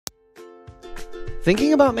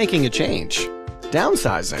Thinking about making a change?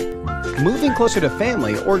 Downsizing? Moving closer to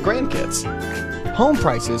family or grandkids? Home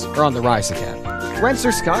prices are on the rise again. Rents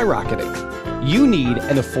are skyrocketing. You need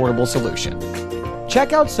an affordable solution.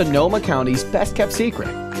 Check out Sonoma County's best kept secret.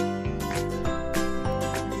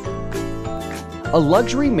 A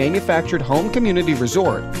luxury manufactured home community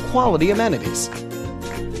resort, quality amenities.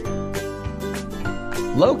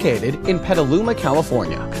 Located in Petaluma,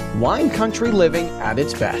 California, wine country living at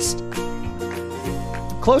its best.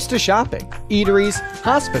 Close to shopping, eateries,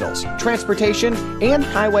 hospitals, transportation, and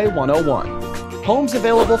Highway 101. Homes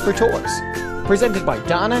available for tours. Presented by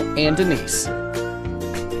Donna and Denise.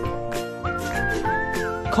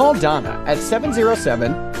 Call Donna at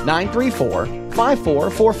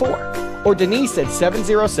 707-934-5444 or Denise at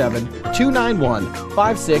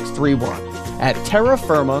 707-291-5631 at Terra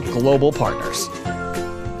Firma Global Partners.